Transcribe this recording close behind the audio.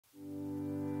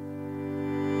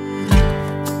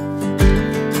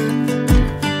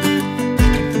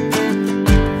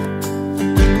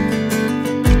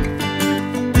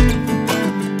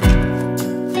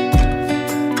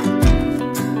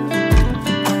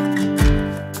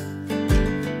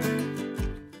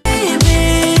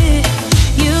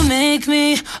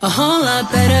a whole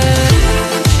lot better.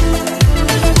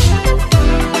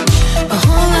 A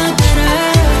whole lot better.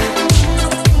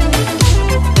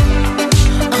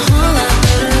 A whole lot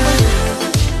better.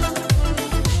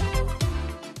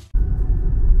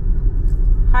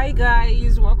 Hi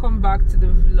guys, welcome back to the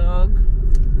vlog.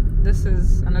 This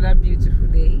is another beautiful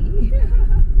day.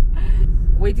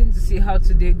 Waiting to see how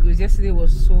today goes. Yesterday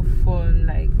was so fun.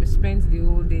 Like, we spent the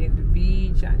whole day in the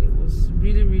beach and it was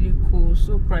really cool,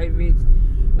 so private.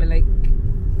 We're like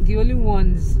the only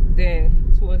ones there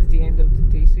towards the end of the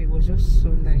day, so it was just so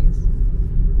nice.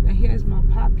 And here's my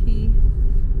puppy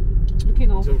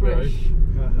looking all fresh.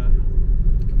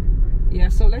 Yeah,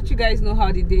 so let you guys know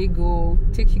how the day go,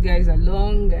 take you guys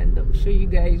along and show you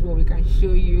guys what we can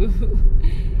show you.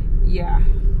 Yeah.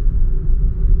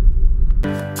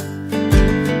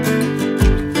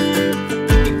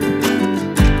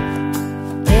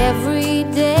 Every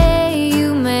day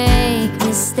you make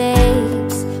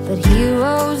mistakes, but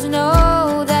heroes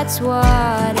know that's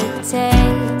what it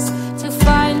takes to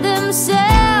find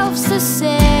themselves, to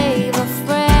save a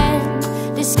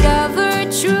friend, discover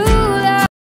true love.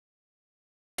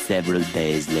 Several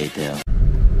days later.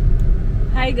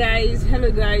 Hi guys,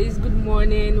 hello guys, good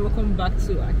morning, welcome back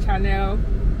to our channel.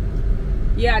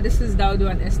 Yeah, this is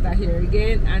𝗲𝗴𝗴𝗲 here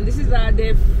again, and this is our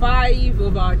day 5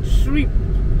 of our trip,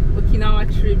 Okinawa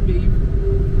trip, babe.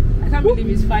 I can't believe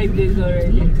it's 5 days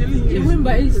already. It went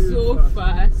by so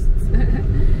fast.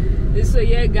 So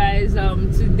yeah guys,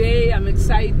 today I'm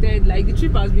excited. Like, the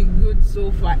trip has been good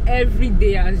so far. Every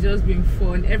day has just been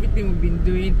fun. Everything we've been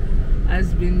doing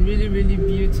has been really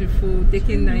beautiful,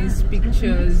 taking nice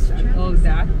pictures and all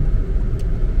that.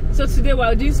 So today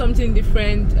we're doing something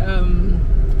different.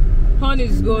 Hon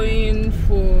is going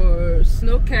for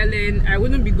snorkeling. I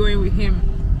wouldn't be going with him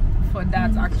for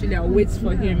that. Actually, I'll wait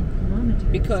for him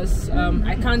because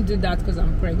I can't do that because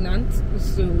I'm pregnant.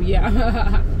 So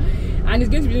yeah. And he's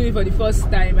going to be doing it for the first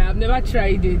time. I've never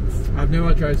tried it. I've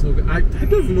never tried snorkeling. I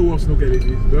don't even know what snorkeling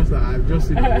is. Just I've just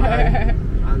seen it online.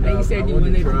 And you said you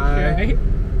wanted to try.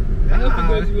 I hope it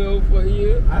goes well for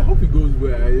you. I hope it goes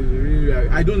well.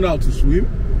 I don't know how to swim.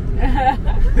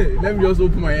 Let me just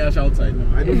open my ears outside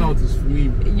now. I don't know how to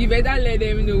swim. You better let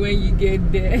them know when you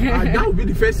get there. That will be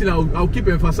the first thing I'll keep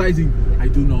emphasizing. I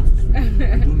don't know how to swim.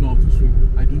 I don't know how to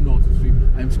swim. I don't know how to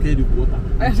swim. I'm scared of water.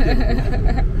 I'm scared of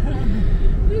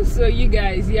water. So you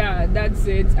guys, yeah, that's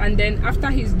it. And then after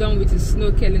he's done with his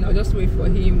snorkeling, I'll just wait for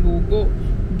him. We'll go.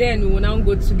 Then we will now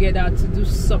go together to do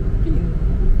supping.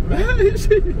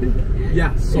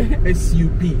 Yeah,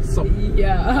 S-U-P, sup.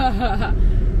 Yeah.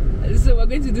 So we're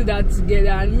going to do that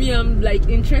together, and me, I'm like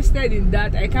interested in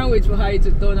that. I can't wait for how it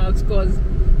to turn out, because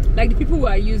like the people who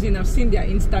are using, I've seen their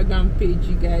Instagram page,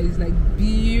 you guys, like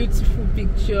beautiful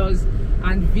pictures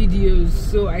and videos.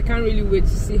 So I can't really wait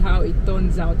to see how it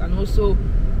turns out, and also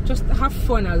just have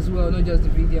fun as well, not just the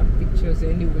video and pictures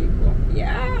anyway. But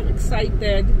yeah, I'm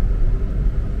excited.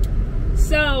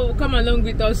 So come along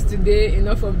with us today.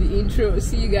 Enough of the intro.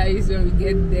 See you guys when we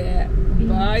get there.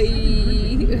 Bye.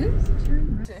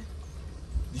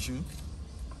 The shoe?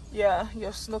 Yeah,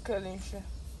 your snorkeling shoe.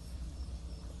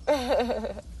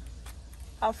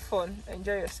 Have fun.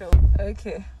 Enjoy yourself.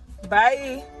 Okay.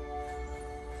 Bye.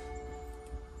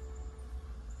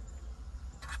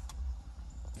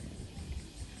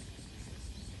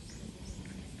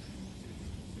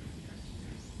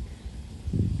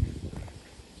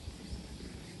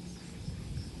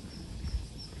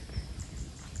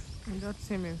 That's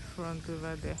him in front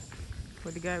over there.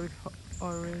 For the guy with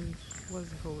orange,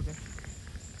 what's he holding?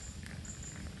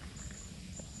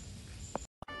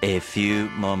 A few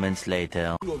moments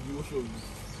later.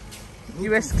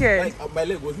 You were scared? Like, my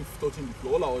leg wasn't touching the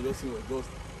floor. All I was just seeing was just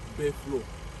bare floor.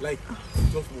 Like,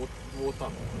 just water.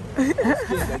 I was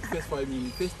scared, like, first 5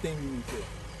 minutes, first 10 minutes.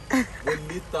 Yeah. But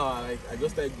later, like, I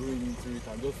just started growing into it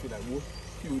and just feel like, what?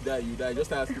 You die, you die. I just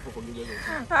started asking for forgiveness.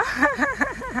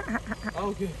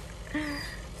 Okay.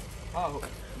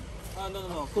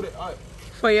 No. Put it.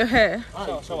 For your hair?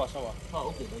 Shower. Okay. I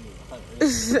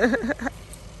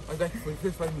was like, for the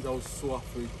first 5 minutes, I was so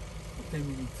afraid. For 10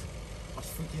 minutes, I was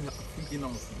freaking out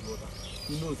of the water.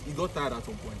 Who knows? He got tired at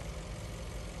some point.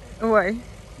 Why?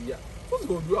 Yeah. What's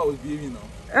going to do? I was behaving now.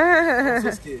 I was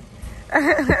so scared. I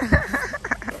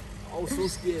was so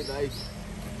scared. Like,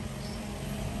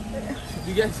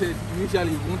 the guy said initially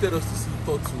he wanted us to see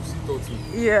turtle.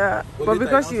 Yeah, but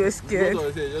because you were scared.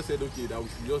 I just said okay, that we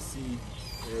should just see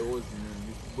what's the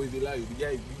name. But they lie.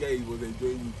 The guy was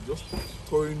enjoying it, just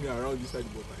throwing me around inside the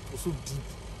water. It was so deep.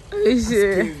 Is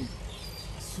scary.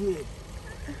 I swear.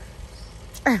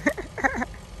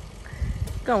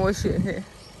 Come wash your hair.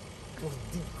 It was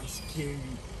deep and scary.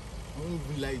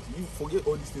 won't be like you forget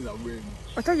all these things I'm wearing.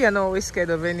 I thought you're not always scared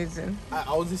of anything.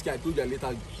 I was this guy. I told you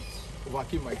later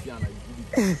overcame my fear and I did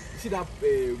it. You see that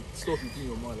stuff you put in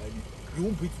your mouth like this? You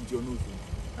won't breathe with your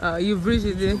nose. You breathe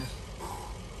it in.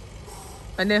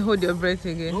 And then hold your breath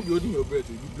again. You won't be holding your breath.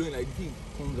 You'll be blowing like the thing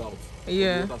comes out.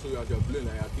 Yeah. So you're blowing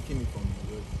like you're taking it from the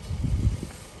breath.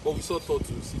 But we saw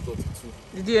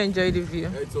𝗃𝗏𝗃𝗏𝗃. Did you enjoy the view?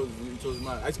 Yeah, it was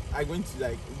mad. I went to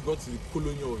we got to the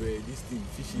colony of this thing,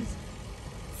 fishes.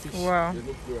 Fish. Wow. There's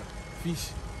no plural. Fish.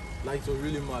 Like it was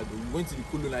really mad. We went to the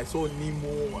colony. I saw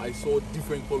Nemo. I saw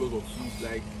different colors of fish.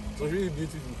 Like it was really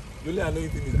beautiful. The only annoying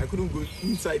thing is I couldn't go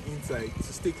inside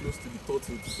to stay close to the turtle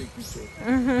to take pictures.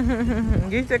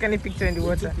 Did you take any picture in the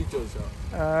water? Took pictures,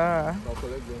 yeah. I'll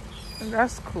collect them.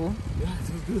 That's cool. Yeah, it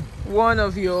was good. One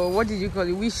of your, what did you call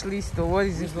it, wish list or what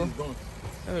is Wish it called? list gone.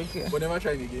 Okay. But never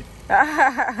trying again.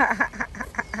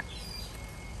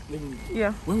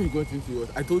 Yeah. When we got into it,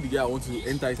 I told the guy I want to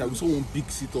enter inside. We saw one big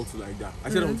sea turtle like that. I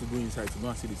said I want to go inside to go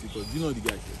and see the sea turtle. Do you know what the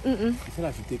guy said? He said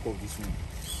I should take off this one.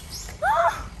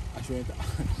 I should enter.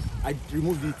 I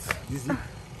removed it. This zip.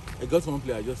 I got to one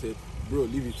place. I just said, bro,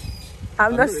 leave it.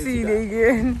 I'm not seeing it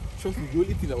again. Trust me, the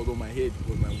only thing that was on my head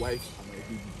was my wife and my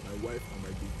baby. My wife and my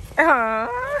baby.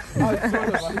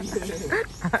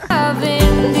 Love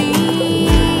in the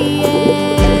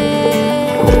air.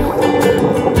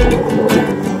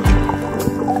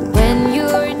 When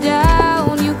you're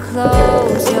down, you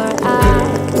close your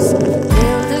eyes.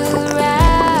 Feel the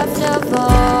raft of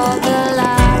all the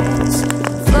lights.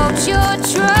 Float your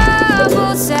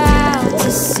troubles out to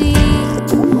sea.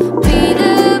 Be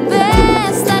the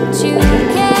best that you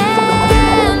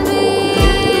can be.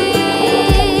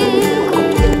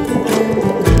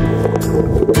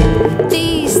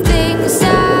 These things I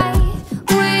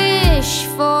wish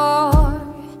for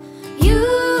you.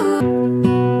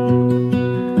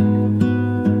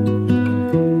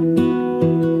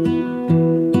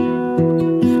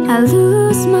 I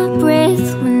lose my breath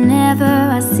whenever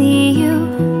I see you.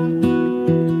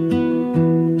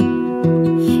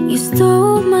 You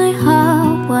stole my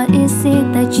heart, what is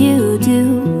it that you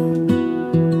do?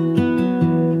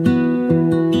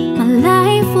 My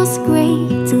life was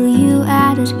great till you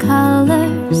added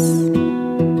colors.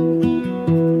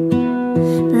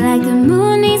 Like the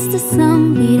moon needs the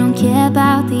sun, we don't care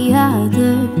about the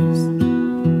others.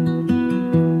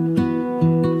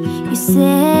 You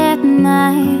set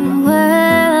my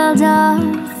world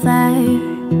on fire.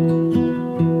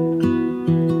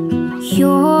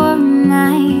 You're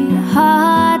my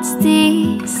heart's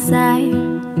desire.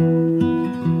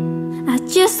 I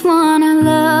just wanna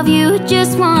love you,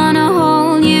 just wanna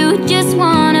hold you, just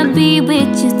wanna be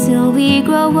with you till we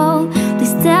grow old.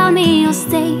 Please tell me you'll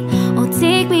stay or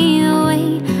take me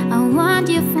away. I want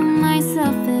you for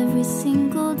myself every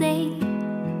single day.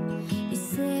 You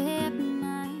set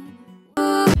my...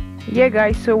 Yeah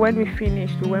guys, so when we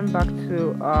finished, we went back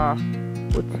to our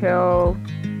hotel,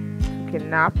 took a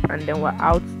nap, and then we're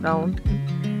out down to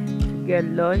get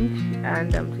lunch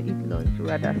and to eat lunch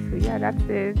rather. So yeah, that's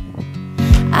it.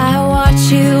 I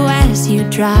watch you as you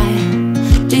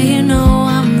drive. Do you know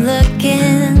I'm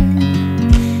looking?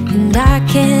 And I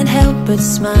can't help but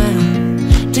smile.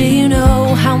 Do you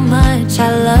know how much I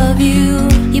love you?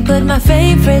 You put my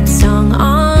favorite song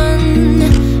on.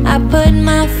 I put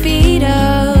my feet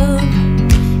up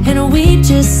and we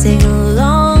just sing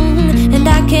along. And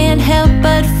I can't help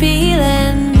but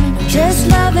feeling, just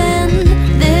loving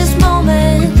this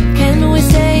moment. Can we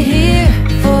stay here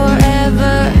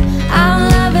forever? I'm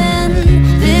loving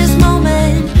this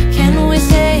moment. Can we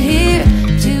stay here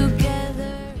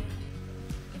together?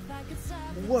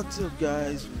 What's up,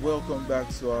 guys? Welcome back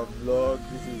to our vlog.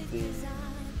 This is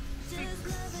day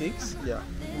 6. Yeah,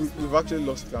 we've actually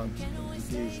lost count of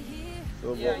the days. So,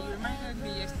 Yeah, you reminded me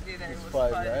yesterday that it was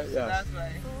 5, 5, right? so Yeah. that's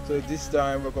why. So this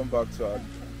time, welcome back to our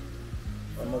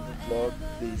another vlog,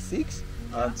 day 6.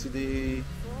 And today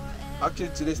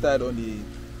started on the,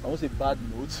 I won't say bad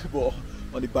note, but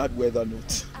on the bad weather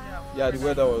note. Yeah, the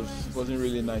weather wasn't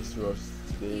really nice to us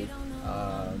today.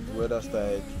 The weather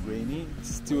started raining.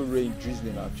 It's still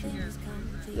drizzling actually.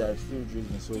 Yeah, it's still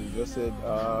drizzling. So we just said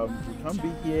we can't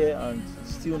be here and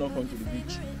still not come to the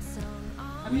beach.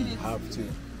 We have to.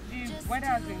 The weather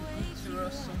has been good to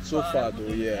us So far though,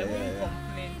 yeah.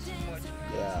 Complain too much.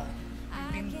 Yeah.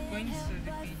 been going to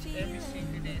the beach every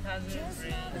single day. It hasn't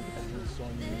rained.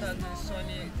 It has been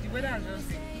sunny. The weather has just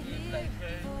been good, like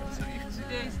very good. So if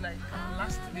today is like our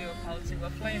last day of outing, we're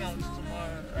flying out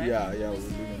tomorrow, right? Yeah, we're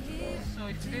leaving tomorrow. So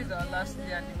if today is our last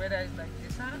day and the weather is like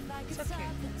this, it's okay.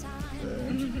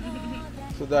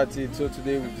 So that's it. So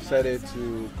today we decided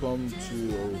to come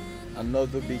to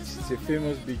another beach. It's a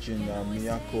famous beach in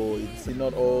Miyako. It's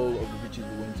not all of the beaches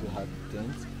we went to have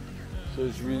tents. So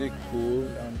it's really cool,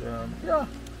 and yeah.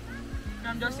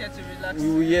 I'm just here to relax.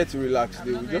 We were here to relax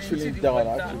today. We're just feeling down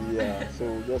actually, yeah.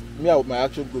 So just me, I might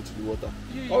actually go to the water.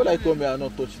 Why would I come here and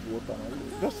not touch the water?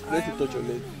 Just let it touch your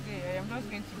leg. Yeah, I'm just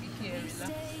going to be here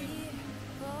relaxing.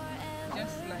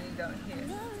 Just lying down here.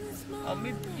 Or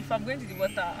maybe if I'm going to the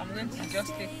water, I'm going to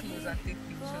just take clothes and take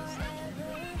pictures.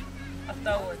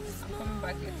 Afterwards, I'm coming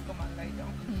back here to come and lie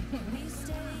down.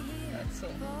 That's all.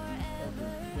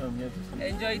 Yeah, I'm here to see.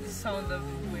 Enjoy the sound of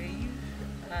the wave,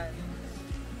 and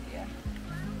yeah.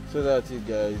 So that's it,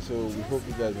 guys. So we hope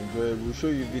you guys enjoy it. We'll show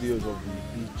you videos of the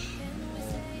beach.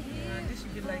 And this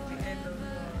should be like the end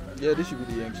of. Yeah, this should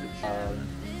be the end.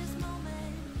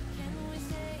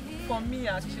 For me,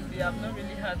 actually, I've not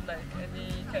really had like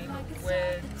any kind of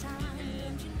weird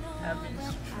feeling. I've been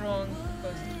strong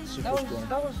because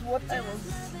that was what I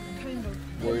was kind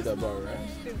of Worried about, right?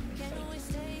 still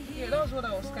yeah, that was what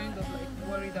I was kind of like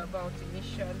worried about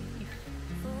initially, if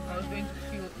I was going to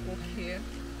feel okay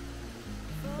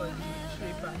for the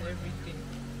trip and everything.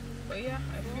 But yeah,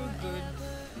 I feel good.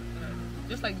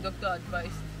 Just like the doctor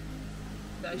advised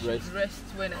that I should rest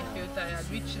when I feel tired,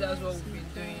 which that's what we've been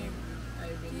doing. I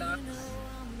relax,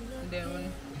 and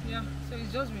then yeah, so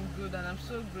it's just been good, and I'm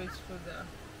so grateful that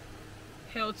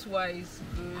health-wise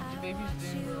good, the baby's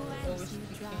doing well, always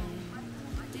kicking,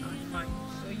 I'm fine.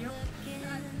 So yeah,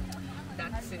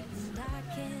 that's it.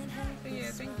 So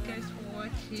yeah, thank you guys for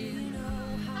watching.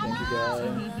 Thank you, guys.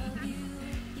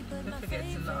 Don't forget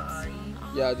to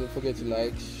like. Yeah, don't forget to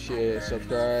like, share,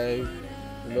 subscribe.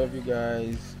 We love you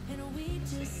guys.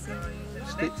 See you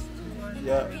guys next one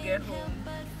Yeah. when we get home.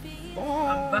 Bye.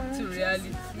 I'm back to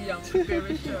reality and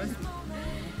preparation.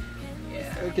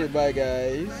 Yeah. Okay, bye,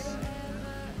 guys.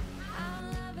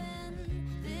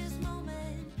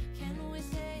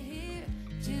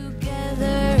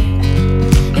 Together.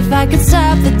 If I could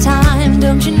stop the time,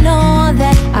 don't you know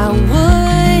that I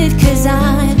would? 'Cause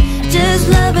I'm